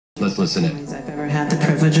Let's listen in. I've ever had the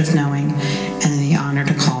privilege of knowing and the honor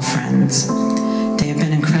to call friends. They have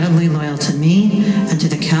been incredibly loyal to me and to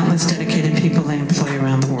the countless dedicated people they employ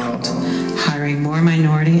around the world, hiring more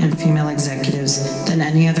minority and female executives than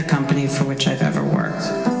any other company for which I've ever worked.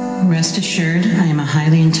 Rest assured, I am a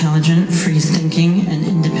highly intelligent, free-thinking, and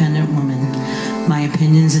independent woman. My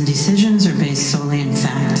opinions and decisions are based solely in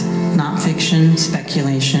fact, not fiction,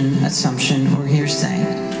 speculation, assumption, or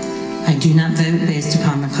hearsay. I do not vote based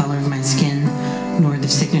upon the color of my skin, nor the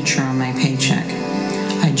signature on my paycheck.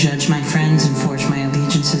 I judge my friends and forge my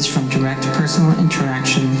allegiances from direct personal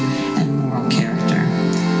interaction and moral character.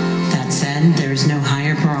 That said, there is no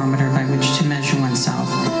higher barometer by which to measure oneself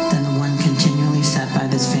than the one continually set by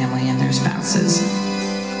this family and their spouses.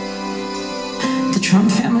 The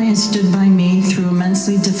Trump family has stood by me through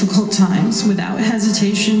immensely difficult times without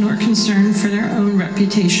hesitation or concern for their own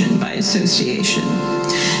reputation by association.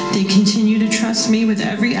 They continue to trust me with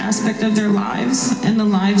every aspect of their lives and the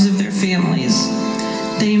lives of their families.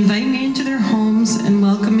 They invite me into their homes and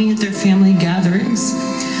welcome me at their family gatherings.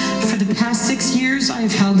 For the past 6 years, I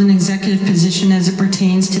have held an executive position as it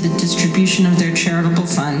pertains to the distribution of their charitable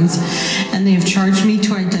funds, and they have charged me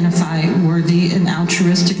to identify worthy and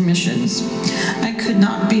altruistic missions. I could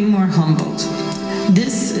not be more humbled.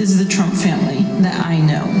 This is the Trump family that I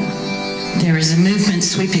know. There is a movement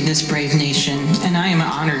sweeping this brave nation, and I am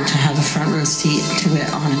honored to have a front row seat to it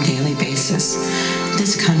on a daily basis.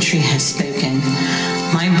 This country has spoken.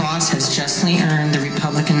 My boss has justly earned the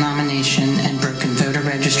Republican nomination and broken voter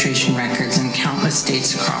registration records in countless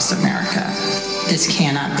states across America. This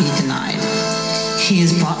cannot be denied. He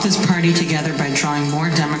has brought this party together by drawing more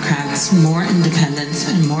Democrats, more independents,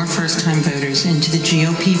 and more first-time voters into the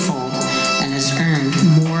GOP fold, and has earned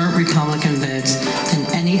more Republican votes than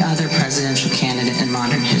any other presidential candidate in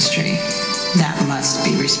modern history. That must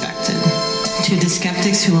be respected. To the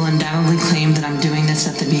skeptics who will undoubtedly claim that I'm doing this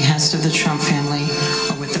at the behest of the Trump family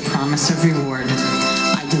or with the promise of reward,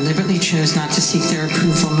 I deliberately chose not to seek their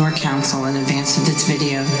approval nor counsel in advance of this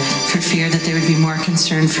video for fear that they would be more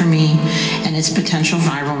concerned for me and its potential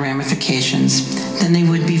viral ramifications than they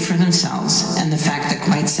would be for themselves, and the fact that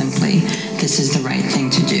quite simply, this is the right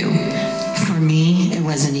thing to do. For me, it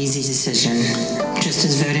was an easy decision, just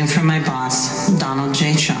as voting for my boss, Donald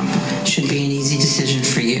J. Trump, should be an easy decision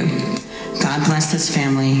for you. God bless this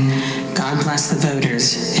family, God bless the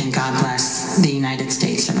voters, and God bless the United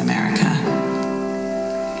States of America.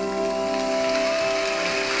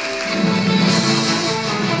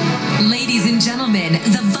 Ladies and gentlemen,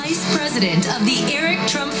 the Vice President of the Eric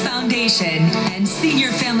Trump Foundation and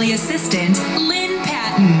Senior Family Assistant, Lynn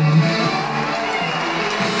Patton.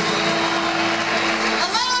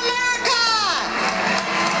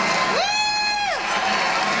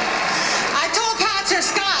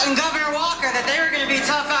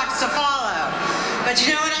 Tough acts to follow, but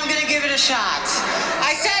you know what, I'm gonna give it a shot.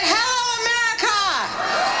 I said, hello, America!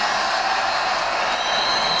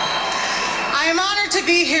 I am honored to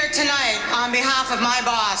be here tonight on behalf of my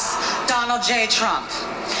boss, Donald J. Trump.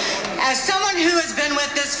 As someone who has been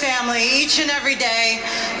with this family each and every day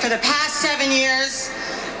for the past 7 years,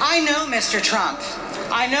 I know Mr. Trump.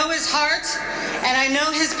 I know his heart, and I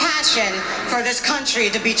know his passion for this country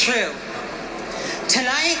to be true.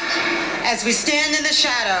 Tonight, as we stand in the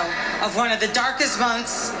shadow of one of the darkest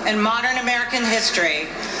months in modern American history,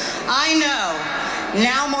 I know,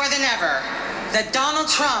 now more than ever, that Donald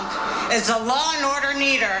Trump is the law and order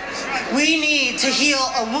leader we need to heal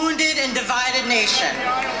a wounded and divided nation.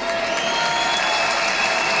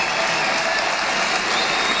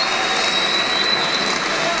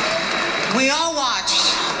 We all watched,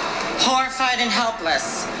 horrified and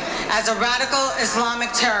helpless, as a radical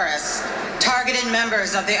Islamic terrorist targeted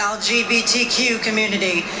members of the LGBTQ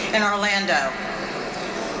community in Orlando.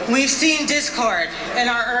 We've seen discord in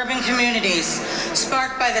our urban communities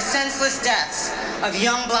sparked by the senseless deaths of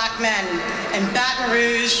young black men in Baton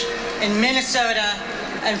Rouge, in Minnesota,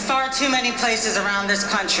 and far too many places around this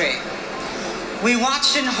country. We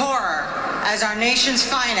watched in horror as our nation's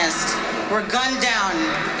finest were gunned down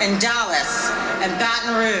in Dallas and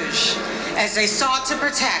Baton Rouge as they sought to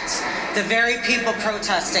protect the very people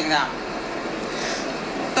protesting them.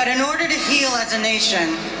 But in order to heal as a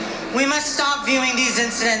nation, we must stop viewing these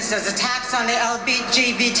incidents as attacks on the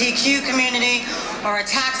LGBTQ community or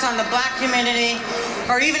attacks on the black community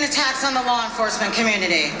or even attacks on the law enforcement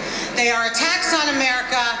community. They are attacks on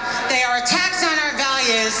America. They are attacks on our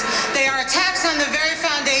values. They are attacks on the very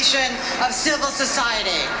foundation of civil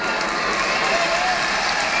society.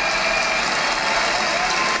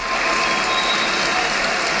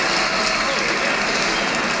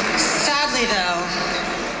 Sadly, though,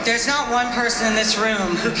 There's not one person in this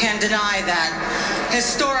room who can deny that,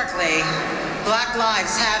 historically, Black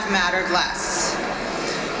lives have mattered less.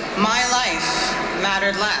 My life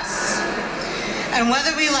mattered less. And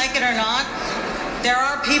whether we like it or not, there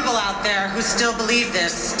are people out there who still believe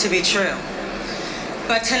this to be true.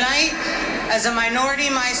 But tonight, as a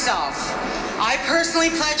minority myself, I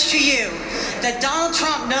personally pledge to you that Donald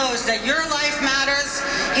Trump knows that your life matters,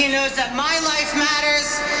 he knows that my life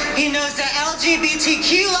matters, he knows that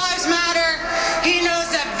LGBTQ lives matter, he knows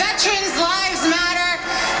that veterans' lives matter,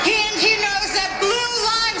 and he knows that blue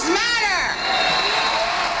lives matter.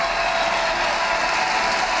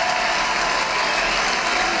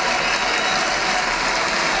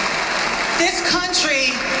 This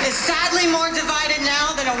country is sadly more divided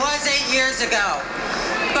now than it was 8 years ago.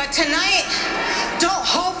 But tonight, don't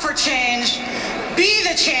hope for change, be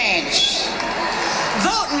the change.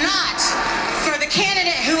 Vote not for the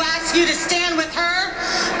candidate who asks you to stand with her,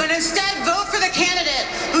 but instead vote for the candidate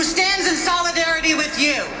who stands in solidarity with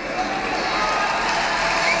you.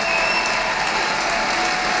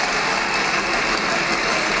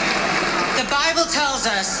 The Bible tells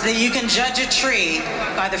us that you can judge a tree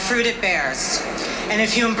by the fruit it bears. And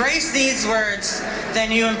if you embrace these words,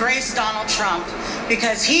 then you embrace Donald Trump,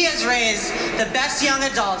 because he has raised the best young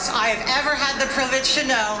adults I have ever had the privilege to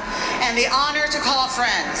know and the honor to call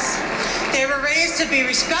friends. They were raised to be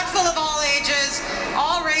respectful of all ages,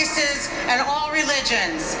 all races, and all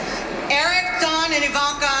religions. Eric, Dawn, and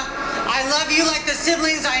Ivanka, I love you like the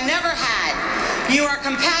siblings I never had. You are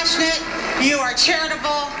compassionate, you are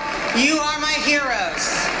charitable, you are my heroes.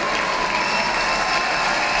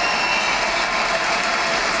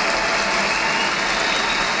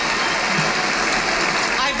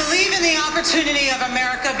 I believe in the opportunity of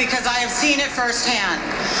America because I have seen it firsthand.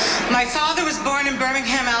 My father was born in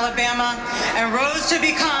Birmingham, Alabama, and rose to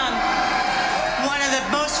become one of the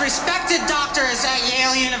most respected doctors at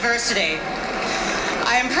Yale University.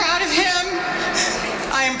 I am proud of him.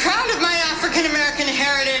 I am proud of my African-American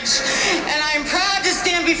heritage, and I am proud to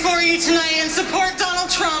stand before you tonight and support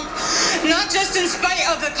Donald Trump, not just in spite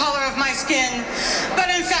of the color of my skin,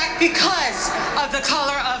 but in fact because of the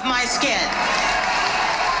color of my skin.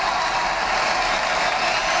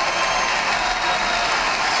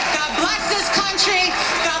 God bless this country,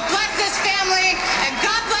 God bless this family, and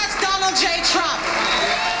God